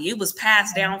reality. It was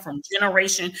passed down from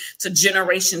generation to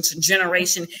generation to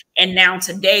generation. And now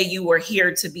today you are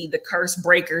here to be the curse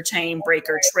breaker, chain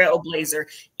breaker, trailblazer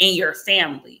in your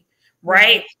family.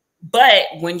 Right. But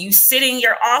when you sit in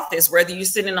your office, whether you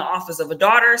sit in the office of a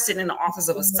daughter, sit in the office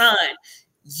of a son,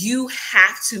 you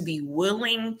have to be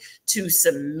willing to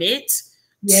submit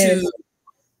to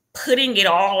putting it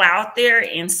all out there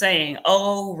and saying,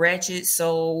 oh, wretched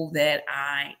soul that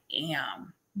I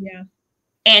am. Yeah.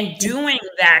 And doing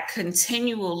that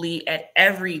continually at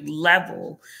every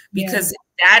level, because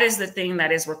that is the thing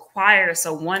that is required.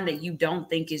 So one that you don't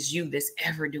think is you that's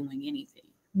ever doing anything.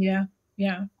 Yeah.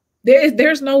 Yeah.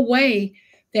 There's no way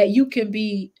that you can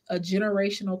be a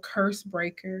generational curse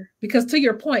breaker, because to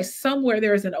your point, somewhere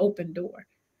there's an open door.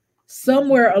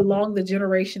 Somewhere along the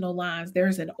generational lines,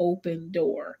 there's an open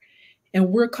door. And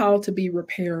we're called to be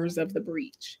repairers of the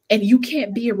breach. And you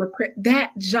can't be a repair.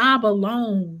 That job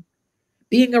alone,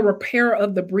 being a repairer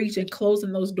of the breach and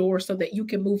closing those doors so that you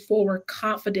can move forward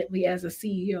confidently as a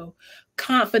CEO,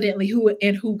 confidently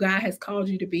who God has called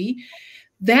you to be.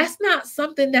 That's not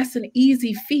something that's an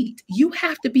easy feat. You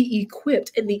have to be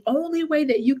equipped. And the only way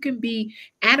that you can be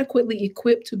adequately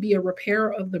equipped to be a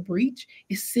repairer of the breach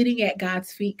is sitting at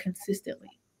God's feet consistently.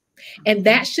 And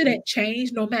that shouldn't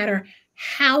change no matter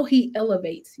how he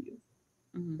elevates you,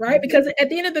 right? Because at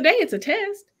the end of the day, it's a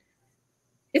test.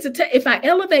 If I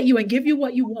elevate you and give you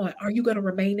what you want, are you going to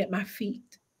remain at my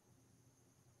feet?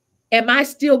 Am I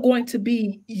still going to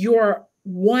be your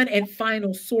one and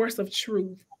final source of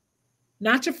truth?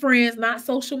 Not your friends, not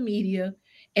social media.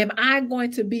 Am I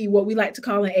going to be what we like to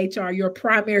call in HR, your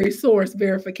primary source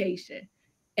verification?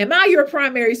 Am I your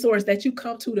primary source that you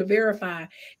come to verify,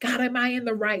 God, am I in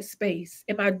the right space?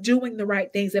 Am I doing the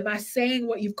right things? Am I saying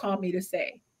what you've called me to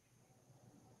say?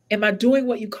 Am I doing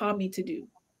what you called me to do?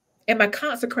 Am I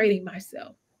consecrating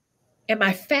myself? Am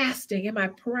I fasting? Am I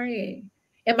praying?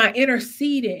 Am I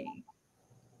interceding?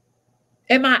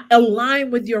 Am I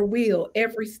aligned with your will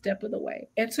every step of the way?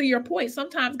 And to your point,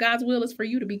 sometimes God's will is for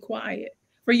you to be quiet,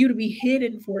 for you to be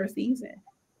hidden for a season,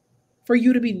 for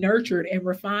you to be nurtured and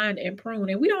refined and pruned.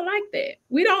 And we don't like that.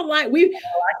 We don't like, I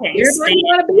can't everybody stand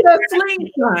want to be a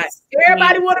slingshot.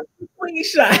 Everybody want to be a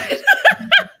slingshot.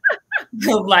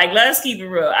 Like, let's keep it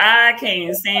real. I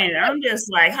can't stand it. I'm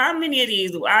just like, how many of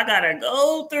these do I gotta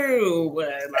go through?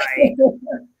 But like,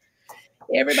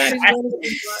 everybody's ready to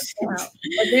be locked out.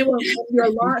 But then when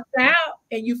you're locked out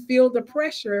and you feel the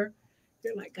pressure,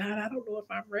 you're like, God, I don't know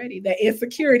if I'm ready. That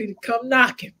insecurity to come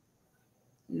knocking.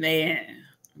 Man,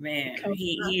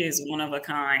 he is one of a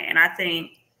kind. And I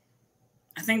think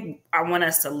I want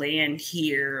us to land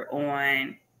here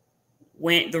on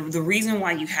when the reason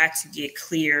why you have to get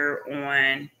clear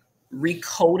on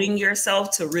recoding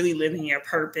yourself to really live in your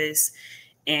purpose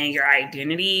and your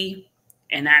identity,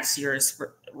 and that's your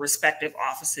respective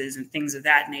offices and things of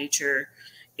that nature,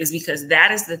 is because that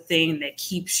is the thing that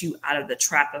keeps you out of the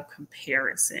trap of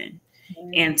comparison.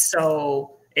 Mm-hmm. And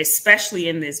so, especially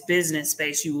in this business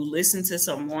space, you will listen to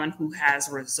someone who has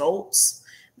results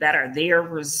that are their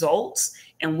results,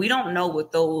 and we don't know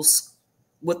what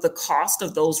the cost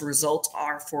of those results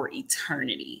are for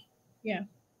eternity. Yeah.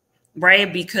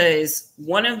 Right? Because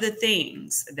one of the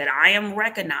things that I am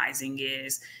recognizing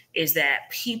is that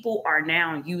people are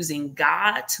now using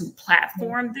God to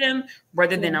platform them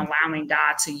rather than allowing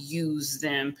God to use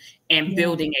them and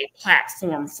building a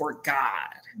platform for God.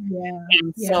 Yeah.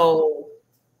 And so,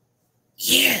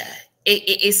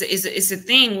 it's a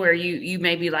thing where you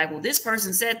may be like, well, this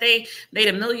person said they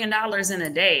made $1 million in a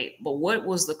day, but what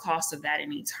was the cost of that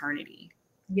in eternity?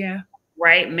 Yeah.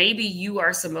 Right? Maybe you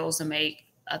are supposed to make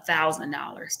 $1,000,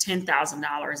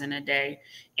 $10,000 in a day.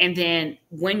 And then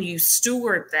when you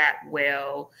steward that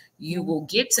well, you will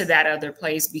get to that other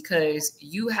place because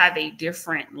you have a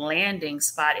different landing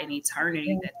spot in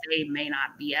eternity that they may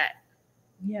not be at.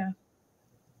 Yeah.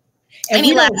 And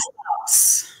any last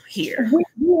thoughts here?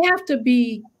 We have to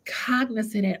be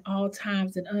cognizant at all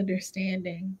times and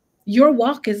understanding your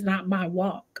walk is not my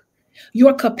walk.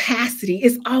 Your capacity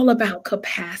is all about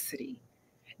capacity.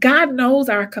 God knows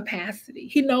our capacity.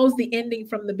 He knows the ending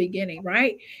from the beginning,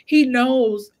 right? He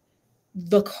knows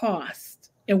the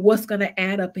cost and what's going to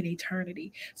add up in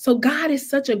eternity. So God is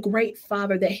such a great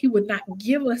Father that he would not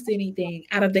give us anything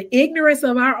out of the ignorance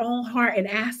of our own heart and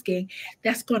asking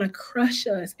that's going to crush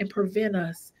us and prevent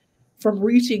us from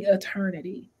reaching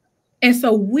eternity. And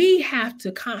so we have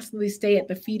to constantly stay at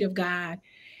the feet of God,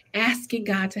 asking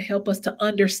God to help us to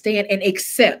understand and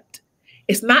accept.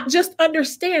 It's not just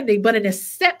understanding, but an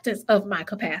acceptance of my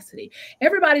capacity.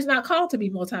 Everybody's not called to be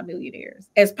multimillionaires.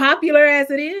 As popular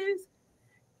as it is,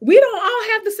 we don't all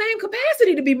have the same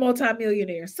capacity to be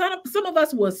multimillionaires. Some of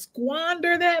us will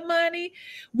squander that money.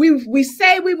 We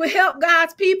say we would help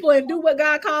God's people and do what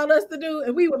God called us to do,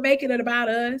 and we would make it about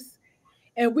us.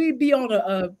 And we'd be on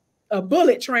a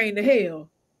bullet train to hell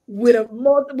with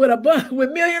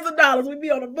millions of dollars. We'd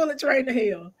be on a bullet train to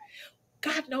hell.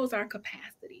 God knows our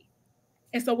capacity.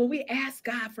 And so when we ask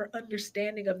God for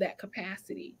understanding of that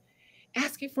capacity,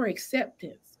 asking for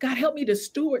acceptance, God, help me to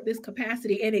steward this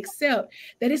capacity and accept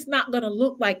that it's not going to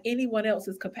look like anyone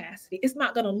else's capacity. It's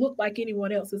not going to look like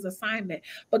anyone else's assignment.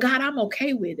 But God, I'm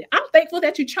okay with it. I'm thankful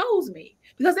that you chose me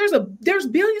because there's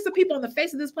billions of people on the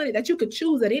face of this planet that you could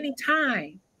choose at any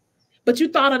time. But you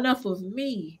thought enough of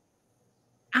me.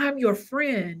 I'm your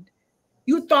friend.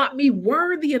 You thought me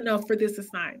worthy enough for this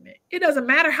assignment. It doesn't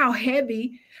matter how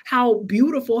heavy, how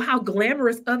beautiful, how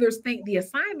glamorous others think the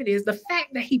assignment is. The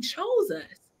fact that he chose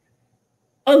us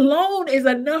alone is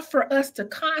enough for us to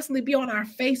constantly be on our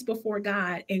face before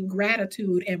God in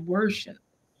gratitude and worship.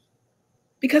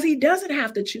 Because he doesn't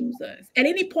have to choose us. At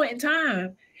any point in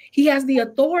time, he has the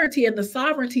authority and the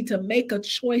sovereignty to make a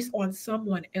choice on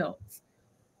someone else.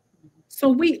 So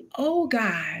we owe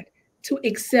God to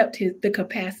accept the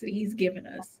capacity he's given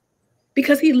us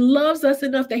because he loves us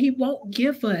enough that he won't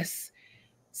give us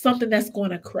something that's going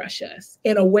to crush us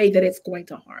in a way that it's going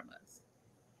to harm us.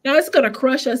 Now, it's going to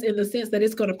crush us in the sense that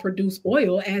it's going to produce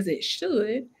oil as it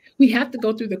should. We have to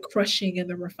go through the crushing and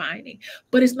the refining,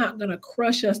 but it's not going to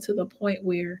crush us to the point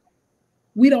where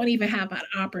we don't even have an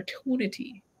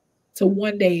opportunity to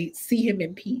one day see him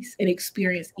in peace and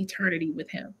experience eternity with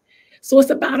him. So it's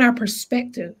about our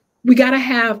perspective. We got to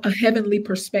have a heavenly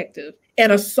perspective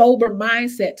and a sober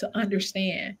mindset to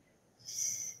understand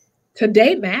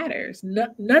today matters.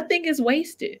 Nothing is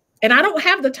wasted. And I don't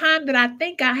have the time that I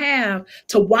think I have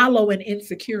to wallow in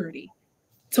insecurity,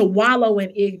 to wallow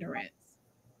in ignorance.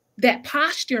 That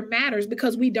posture matters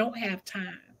because we don't have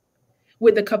time.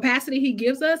 with the capacity he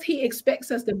gives us, he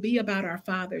expects us to be about our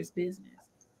Father's business.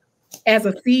 As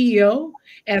a CEO,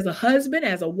 as a husband,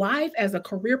 as a wife, as a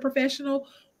career professional,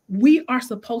 we are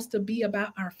supposed to be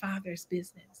about our Father's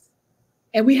business.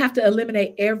 And we have to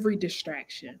eliminate every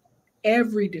distraction,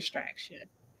 every distraction.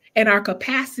 And our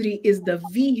capacity is the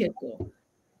vehicle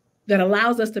that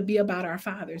allows us to be about our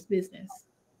Father's business.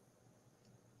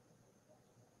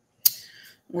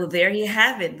 Well, there you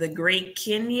have it, the great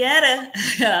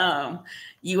Kenyatta.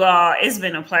 You all, it's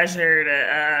been a pleasure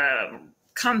to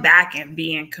come back and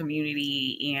be in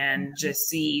community and just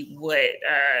see what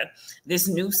this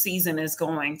new season is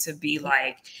going to be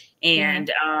like.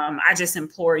 And I just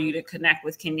implore you to connect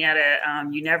with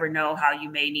Kenyatta. You never know how you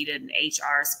may need an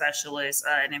HR specialist,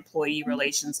 an employee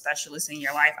relations specialist in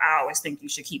your life. I always think you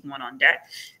should keep one on deck,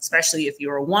 especially if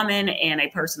you're a woman and a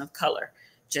person of color.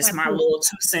 Just my little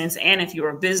 2 cents. And if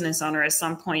you're a business owner, at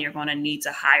some point, you're going to need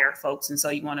to hire folks. And so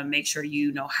you want to make sure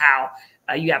you know how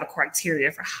you have a criteria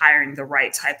for hiring the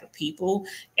right type of people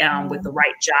with the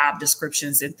right job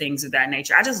descriptions and things of that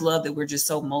nature. I just love that we're just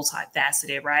so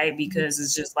multifaceted, right? Because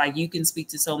it's just like you can speak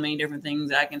to so many different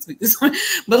things. I can speak to so many,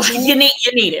 but like you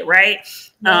need it, right?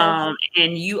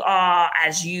 And you are,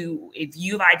 if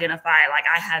you've identified, like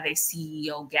I have a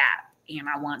CEO gap and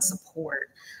I want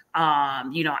support, I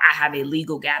have a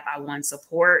legal gap, I want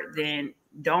support, then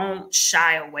don't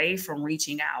shy away from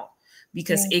reaching out,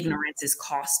 because ignorance is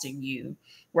costing you,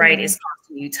 right? It's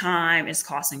costing you time, it's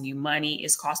costing you money,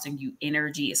 it's costing you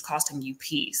energy, it's costing you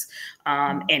peace.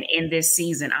 And in this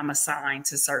season, I'm assigned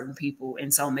to certain people.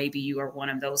 And so maybe you are one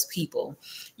of those people.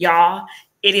 Y'all,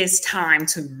 it is time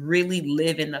to really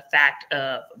live in the fact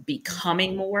of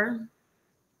becoming more,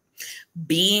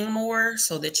 being more,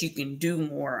 so that you can do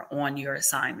more on your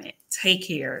assignment. Take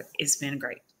care. It's been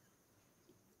great.